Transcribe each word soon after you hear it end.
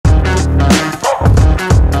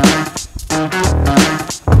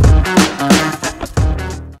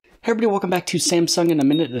Everybody, welcome back to Samsung in a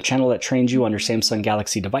Minute, the channel that trains you on your Samsung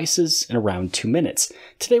Galaxy devices in around 2 minutes.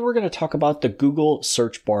 Today we're going to talk about the Google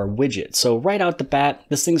search bar widget. So right out the bat,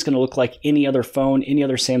 this thing's going to look like any other phone, any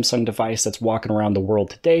other Samsung device that's walking around the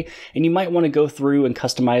world today, and you might want to go through and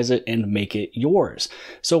customize it and make it yours.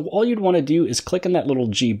 So all you'd want to do is click on that little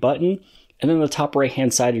G button, and then on the top right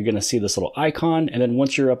hand side, you're going to see this little icon. And then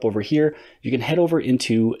once you're up over here, you can head over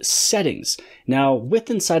into settings. Now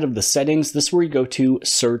inside of the settings, this is where you go to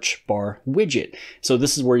search bar widget. So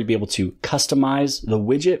this is where you'll be able to customize the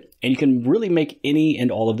widget, and you can really make any and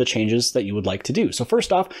all of the changes that you would like to do. So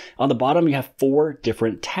first off, on the bottom, you have 4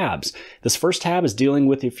 different tabs. This first tab is dealing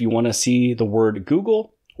with if you want to see the word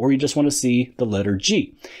Google, or you just want to see the letter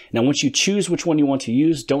G. Now, once you choose which one you want to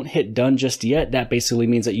use, don't hit done just yet. That basically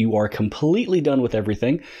means that you are completely done with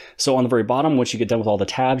everything. So on the very bottom, once you get done with all the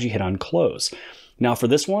tabs, you hit on close. Now for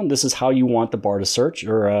this one, this is how you want the bar to search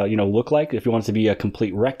or look like. If you want it to be a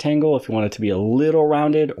complete rectangle, if you want it to be a little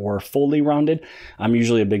rounded or fully rounded. I'm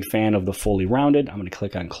usually a big fan of the fully rounded. I'm going to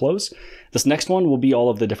click on close. This next one will be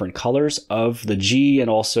all of the different colors of the G and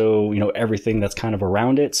also, everything that's kind of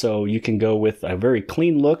around it. So you can go with a very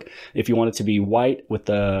clean look if you want it to be white with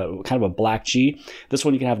the kind of a black G. This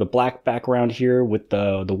one you can have the black background here with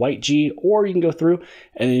the white G, or you can go through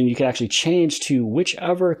and then you can actually change to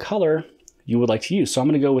whichever color you would like to use. So I'm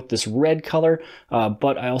going to go with this red color,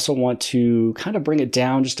 but I also want to kind of bring it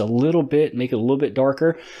down just a little bit, make it a little bit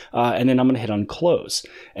darker, and then I'm going to hit on close.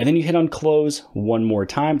 And then you hit on close one more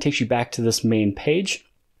time, it takes you back to this main page.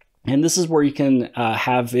 And this is where you can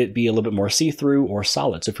have it be a little bit more see-through or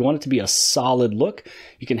solid. So if you want it to be a solid look,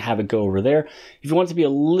 you can have it go over there. If you want it to be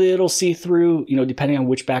a little see-through, depending on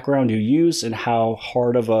which background you use and how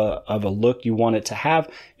hard of a look you want it to have,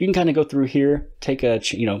 you can kind of go through here, take a,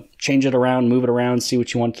 change it around, move it around, see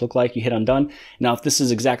what you want it to look like. You hit on done. Now, if this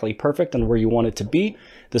is exactly perfect and where you want it to be,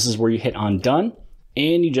 this is where you hit on done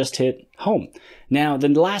and you just hit home. Now, the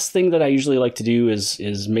last thing that I usually like to do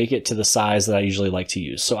is make it to the size that I usually like to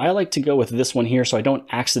use. So I like to go with this one here so I don't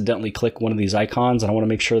accidentally click one of these icons, and I want to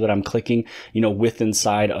make sure that I'm clicking, with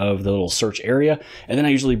inside of the little search area, and then I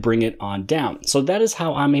usually bring it on down. So that is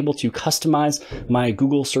how I'm able to customize my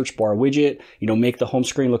Google search bar widget, make the home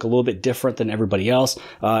screen look a little bit different than everybody else,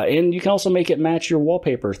 and you can also make it match your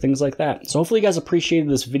wallpaper, things like that. So hopefully you guys appreciated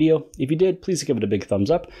this video. If you did, please give it a big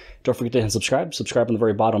thumbs up. Don't forget to hit subscribe on the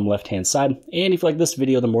very bottom left hand side, and if you like this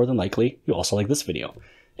video, then more than likely you'll also like this video.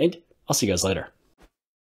 And I'll see you guys later.